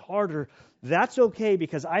life gets harder, that's okay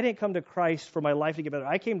because I didn't come to Christ for my life to get better.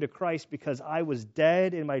 I came to Christ because I was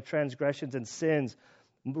dead in my transgressions and sins.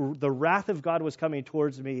 The wrath of God was coming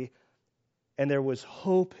towards me, and there was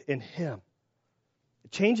hope in him.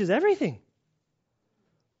 It changes everything.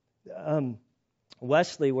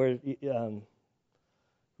 Wesley, where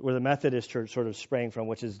the Methodist Church sort of sprang from,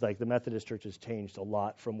 which is like the Methodist Church has changed a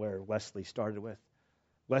lot from where Wesley started with.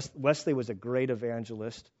 Wesley was a great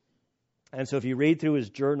evangelist. And so if you read through his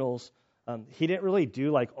journals, he didn't really do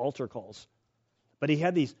like altar calls. But he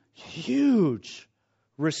had these huge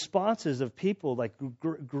responses of people, like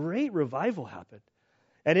great revival happened.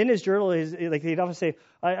 And in his journal, he'd often say,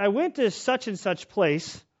 I went to such and such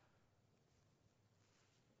place,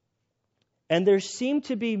 and there seemed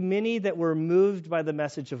to be many that were moved by the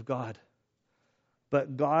message of God.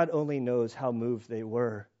 But God only knows how moved they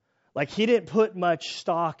were. Like he didn't put much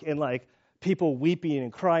stock in like people weeping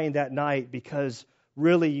and crying that night because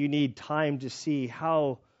really you need time to see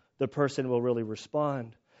how the person will really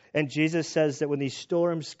respond. And Jesus says that when these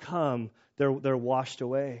storms come, they're washed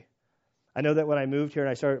away. I know that when I moved here and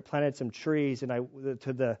I started planting some trees, and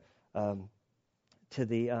to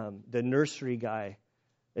the nursery guy,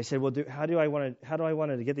 they said, "Well, how do I want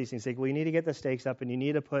to get these things?" They said, "Well, you need to get the stakes up, and you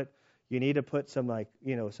need to put some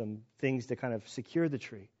some things to kind of secure the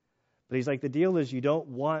tree." But he's like, the deal is you don't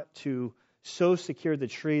want to so secure the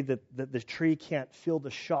tree that the tree can't feel the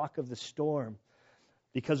shock of the storm,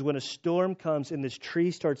 because when a storm comes and this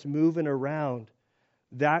tree starts moving around,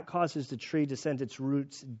 that causes the tree to send its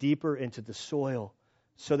roots deeper into the soil,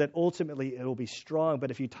 so that ultimately it will be strong.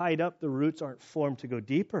 But if you tie it up, the roots aren't formed to go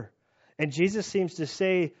deeper. And Jesus seems to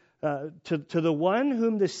say to the one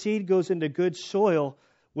whom the seed goes into good soil,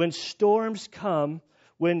 when storms come,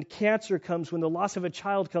 when cancer comes, when the loss of a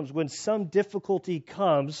child comes, when some difficulty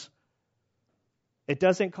comes, it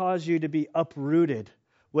doesn't cause you to be uprooted.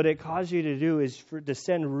 What it causes you to do is to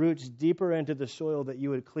send roots deeper into the soil that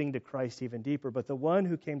you would cling to Christ even deeper. But the one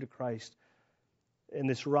who came to Christ in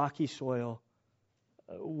this rocky soil,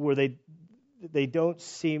 where they don't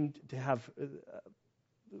seem to have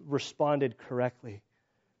responded correctly.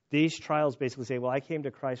 These trials basically say, well, I came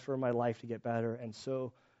to Christ for my life to get better, and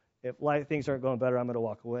so if things aren't going better, I'm going to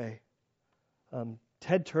walk away.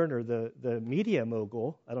 Ted Turner, the media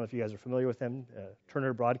mogul, I don't know if you guys are familiar with him,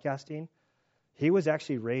 Turner Broadcasting, he was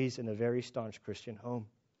actually raised in a very staunch Christian home.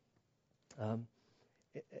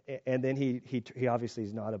 And then he obviously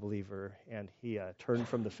is not a believer, and he turned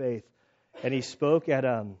from the faith. And he spoke at,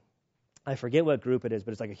 I forget what group it is,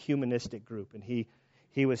 but it's like a humanistic group, and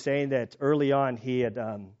he was saying that early on he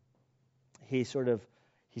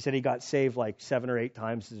said he got saved like 7 or 8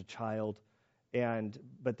 times as a child,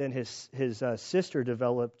 but then his sister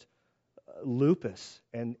developed lupus,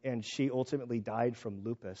 and she ultimately died from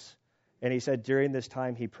lupus. And he said during this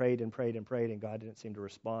time he prayed and prayed and prayed, and God didn't seem to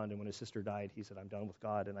respond. And when his sister died, he said, I'm done with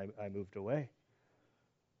God, and I moved away.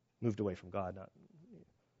 Moved away from God.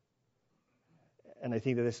 And I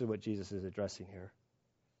think that this is what Jesus is addressing here.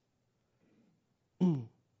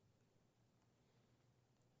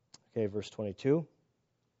 Okay, verse 22.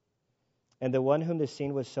 And the one whom the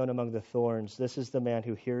seed was sown among the thorns, this is the man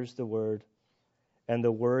who hears the word, and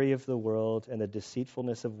the worry of the world and the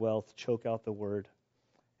deceitfulness of wealth choke out the word,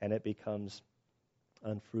 and it becomes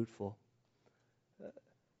unfruitful.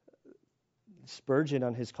 Spurgeon,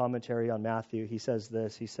 on his commentary on Matthew, he says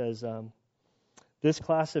this. He says, this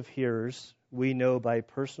class of hearers we know by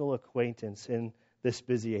personal acquaintance in this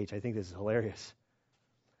busy age. I think this is hilarious.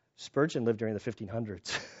 Spurgeon lived during the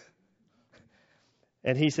 1500s.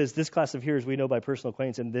 And he says, this class of hearers we know by personal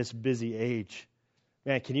acquaintance in this busy age.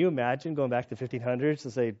 Man, can you imagine going back to the 1500s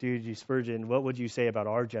to say, dude, Spurgeon, what would you say about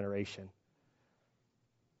our generation?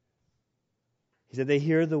 He said, they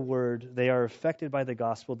hear the word, they are affected by the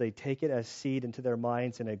gospel, they take it as seed into their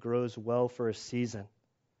minds, and it grows well for a season.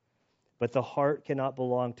 But the heart cannot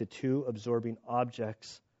belong to two absorbing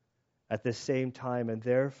objects at the same time, and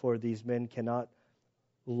therefore these men cannot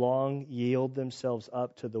long yield themselves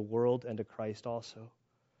up to the world and to Christ also.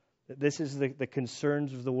 This is the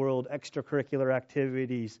concerns of the world, extracurricular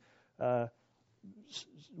activities,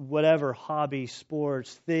 whatever, hobbies,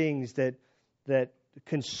 sports, things that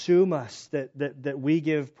consume us, that we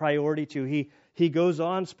give priority to. He goes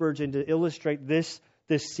on, Spurgeon, to illustrate this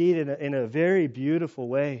seed in a very beautiful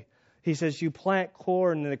way. He says, you plant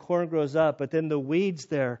corn and the corn grows up, but then the weeds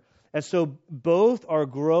there. And so both are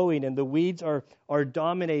growing and the weeds are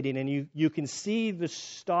dominating, and you can see the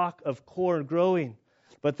stalk of corn growing.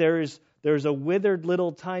 But there's a withered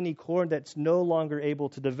little tiny corn that's no longer able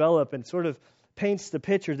to develop, and sort of paints the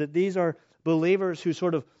picture that these are believers who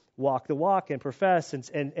sort of walk the walk and profess,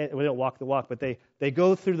 and we don't walk the walk, but they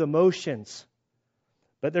go through the motions.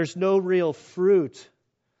 But there's no real fruit.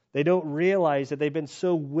 They don't realize that they've been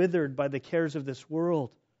so withered by the cares of this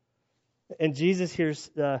world. And Jesus hears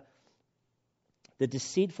the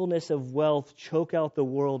deceitfulness of wealth choke out the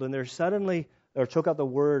world, and there's suddenly, or choke out the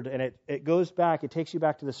word, and it goes back, it takes you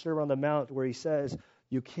back to the Sermon on the Mount where he says,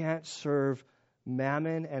 you can't serve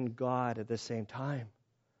mammon and God at the same time.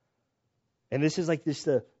 And this is like this,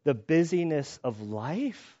 the busyness of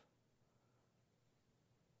life.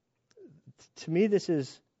 To me, this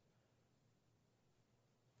is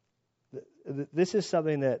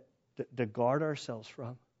something that to guard ourselves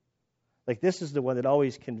from. Like, this is the one that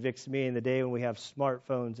always convicts me in the day when we have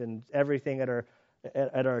smartphones and everything at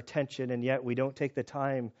our attention, and yet we don't take the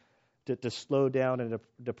time to slow down and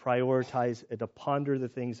to prioritize and to ponder the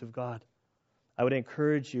things of God. I would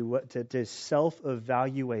encourage you to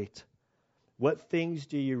self-evaluate. What things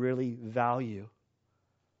do you really value?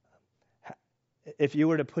 If you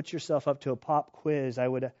were to put yourself up to a pop quiz, I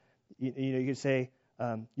would, you could say,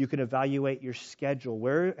 you can evaluate your schedule.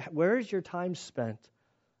 Where is your time spent?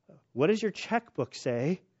 What does your checkbook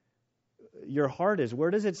say your heart is?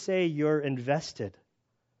 Where does it say you're invested?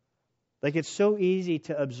 Like, it's so easy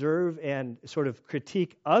to observe and sort of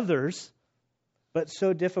critique others, but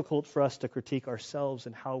so difficult for us to critique ourselves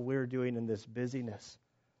and how we're doing in this busyness.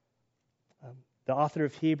 The author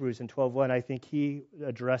of Hebrews in 12:1, I think he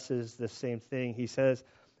addresses the same thing. He says,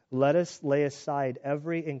 let us lay aside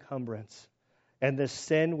every encumbrance and the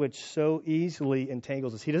sin which so easily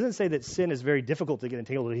entangles us. He doesn't say that sin is very difficult to get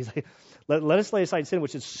entangled with. He's like, let us lay aside sin,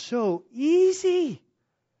 which is so easy.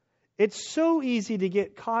 It's so easy to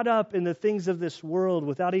get caught up in the things of this world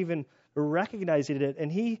without even recognizing it.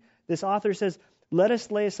 And this author says, let us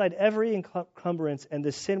lay aside every encumbrance and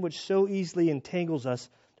the sin which so easily entangles us,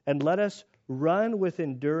 and let us run with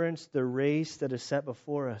endurance the race that is set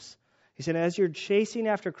before us. He said, as you're chasing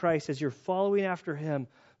after Christ, as you're following after Him,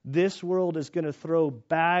 this world is going to throw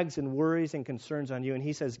bags and worries and concerns on you. And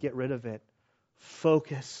he says, get rid of it.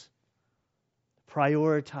 Focus.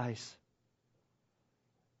 Prioritize.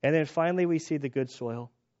 And then finally we see the good soil.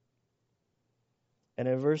 And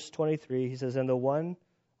in verse 23, he says, and the one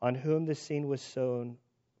on whom the seed was sown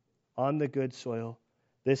on the good soil,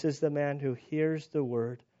 this is the man who hears the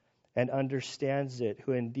word and understands it,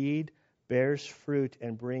 who indeed bears fruit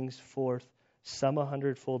and brings forth some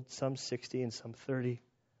 100-fold, some 60, and some 30.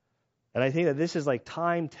 And I think that this is like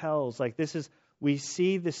time tells. Like, this is, we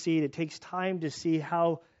see the seed. It takes time to see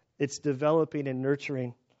how it's developing and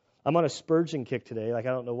nurturing. I'm on a Spurgeon kick today. Like, I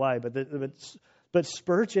don't know why, but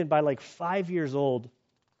Spurgeon, by like 5 years old,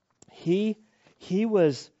 he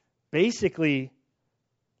was basically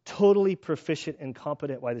totally proficient and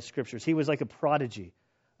competent by the Scriptures. He was like a prodigy.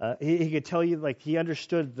 He could tell you, like, he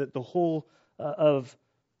understood the whole of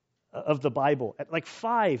of the Bible. At like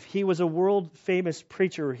 5, he was a world-famous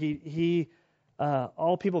preacher.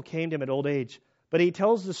 All people came to him at old age. But he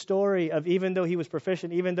tells the story of even though he was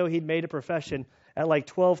proficient, even though he'd made a profession, at like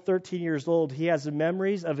 12, 13 years old, he has the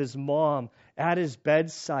memories of his mom at his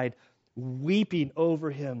bedside, weeping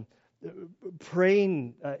over him,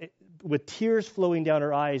 praying with tears flowing down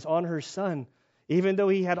her eyes on her son. Even though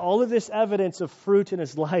he had all of this evidence of fruit in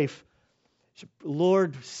his life,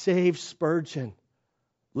 Lord, save Spurgeon.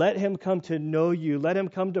 Let him come to know you. Let him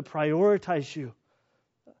come to prioritize you.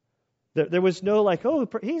 There was no like, oh,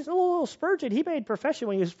 he's a little Spurgeon. He made profession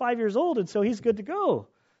when he was 5 years old, and so he's good to go.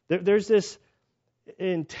 There's this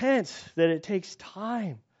intent that it takes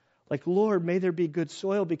time. Like, Lord, may there be good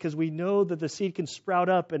soil, because we know that the seed can sprout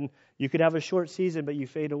up and you could have a short season, but you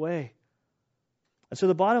fade away. And so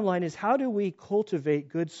the bottom line is, how do we cultivate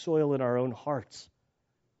good soil in our own hearts?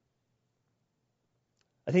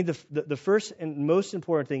 I think the first and most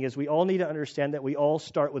important thing is we all need to understand that we all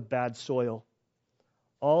start with bad soil.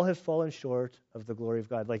 All have fallen short of the glory of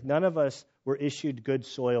God. Like, none of us were issued good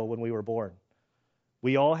soil when we were born.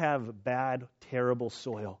 We all have bad, terrible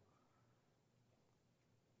soil.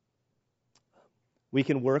 We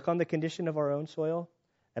can work on the condition of our own soil,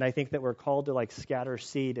 and I think that we're called to like scatter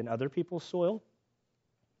seed in other people's soil.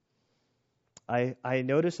 I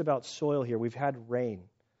notice about soil here, we've had rain.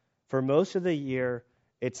 For most of the year,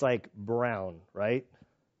 it's like brown, right?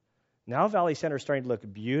 Now Valley Center is starting to look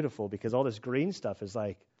beautiful because all this green stuff is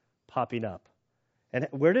like popping up. And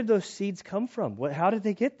where did those seeds come from? How did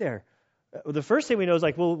they get there? The first thing we know is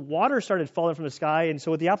like, well, water started falling from the sky, and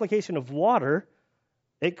so with the application of water,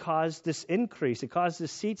 it caused this increase. It caused the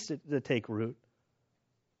seeds to take root.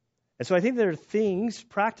 And so I think there are things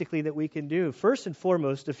practically that we can do. First and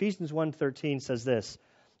foremost, Ephesians 1:13 says this,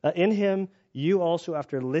 in him you also,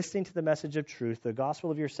 after listening to the message of truth, the gospel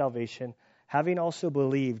of your salvation, having also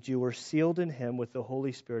believed, you were sealed in him with the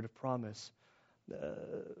Holy Spirit of promise.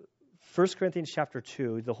 1 Corinthians chapter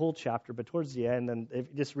 2, the whole chapter, but towards the end, and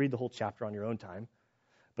just read the whole chapter on your own time.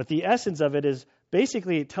 But the essence of it is,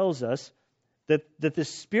 basically it tells us that the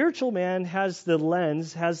spiritual man has the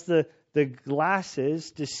lens, has the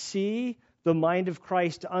glasses to see the mind of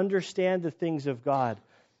Christ, to understand the things of God.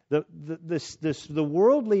 The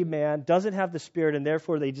worldly man doesn't have the Spirit, and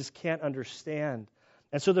therefore they just can't understand.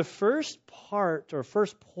 And so the first part or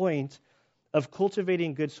first point of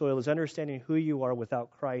cultivating good soil is understanding who you are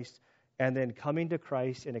without Christ, and then coming to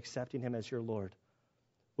Christ and accepting him as your Lord.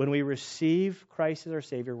 When we receive Christ as our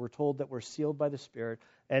Savior, we're told that we're sealed by the Spirit,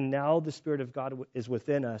 and now the Spirit of God is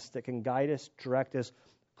within us that can guide us, direct us,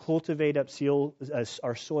 cultivate up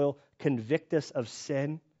our soil, convict us of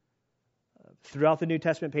sin. Throughout the New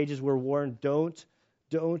Testament pages, we're warned, don't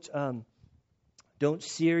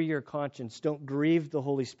sear your conscience, don't grieve the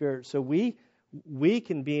Holy Spirit. So we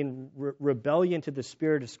can be in rebellion to the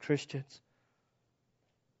Spirit as Christians.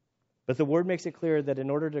 But the Word makes it clear that in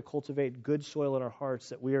order to cultivate good soil in our hearts,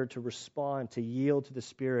 that we are to respond, to yield to the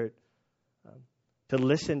Spirit, to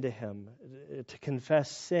listen to Him, to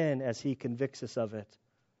confess sin as He convicts us of it,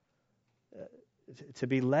 to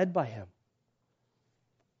be led by Him.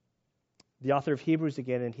 The author of Hebrews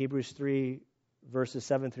again, in Hebrews 3, verses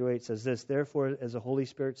 7 through 8, says this, therefore, as the Holy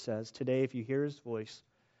Spirit says, today if you hear His voice,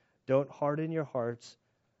 don't harden your hearts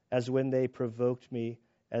as when they provoked me,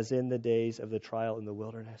 as in the days of the trial in the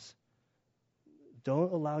wilderness.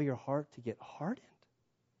 Don't allow your heart to get hardened.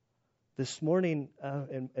 This morning,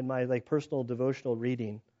 in my personal devotional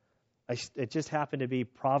reading, it just happened to be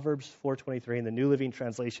Proverbs 4:23 in the New Living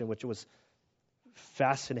Translation, which was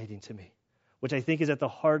fascinating to me, which I think is at the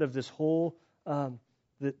heart of this whole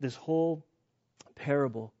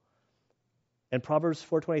parable. And Proverbs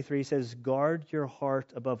 4:23 says, guard your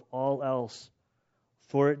heart above all else,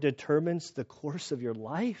 for it determines the course of your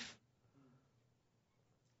life.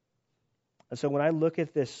 And so when I look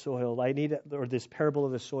at this soil, or this parable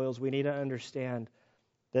of the soils, we need to understand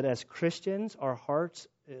that as Christians, our hearts,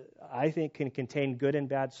 I think, can contain good and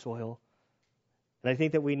bad soil. And I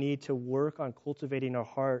think that we need to work on cultivating our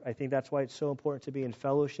heart. I think that's why it's so important to be in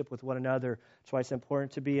fellowship with one another. That's why it's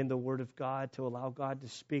important to be in the Word of God, to allow God to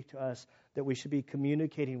speak to us, that we should be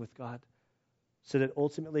communicating with God, so that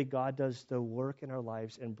ultimately God does the work in our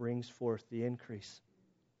lives and brings forth the increase.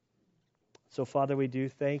 So, Father, we do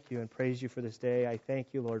thank you and praise you for this day. I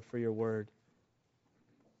thank you, Lord, for your word.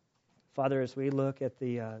 Father, as we look at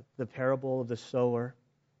the parable of the sower,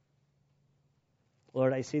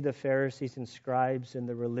 Lord, I see the Pharisees and scribes and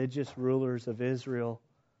the religious rulers of Israel,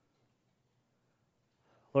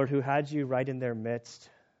 Lord, who had you right in their midst,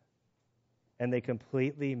 and they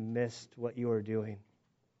completely missed what you are doing.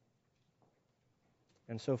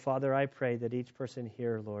 And so, Father, I pray that each person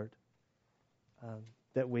here, Lord,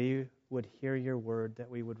 that we would hear your word, that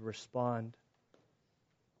we would respond.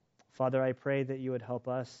 Father, I pray that you would help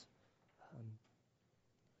us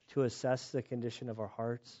to assess the condition of our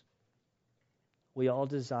hearts. We all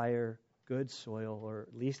desire good soil, or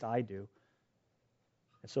at least I do.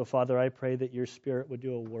 And so, Father, I pray that your Spirit would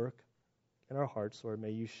do a work in our hearts, Lord.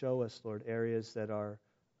 May you show us, Lord, areas that are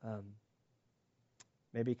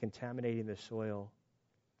maybe contaminating the soil.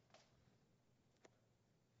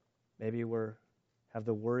 Maybe have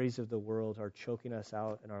the worries of the world are choking us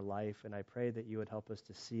out in our life, and I pray that you would help us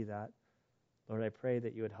to see that. Lord, I pray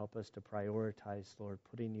that you would help us to prioritize, Lord,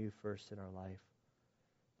 putting you first in our life.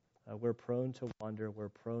 We're prone to wander. We're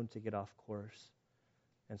prone to get off course.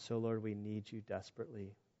 And so, Lord, we need you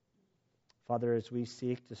desperately. Father, as we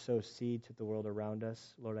seek to sow seed to the world around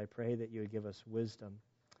us, Lord, I pray that you would give us wisdom.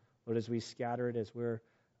 Lord, as we scatter it, as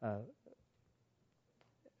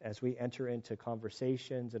we enter into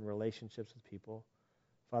conversations and relationships with people,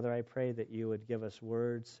 Father, I pray that you would give us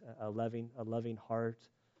words, a loving heart,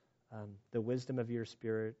 the wisdom of your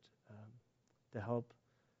Spirit to help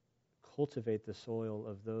cultivate the soil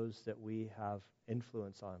of those that we have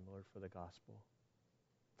influence on, Lord, for the gospel.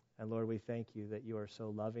 And Lord, we thank you that you are so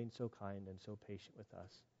loving, so kind, and so patient with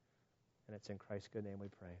us. And it's in Christ's good name we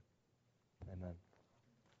pray. Amen.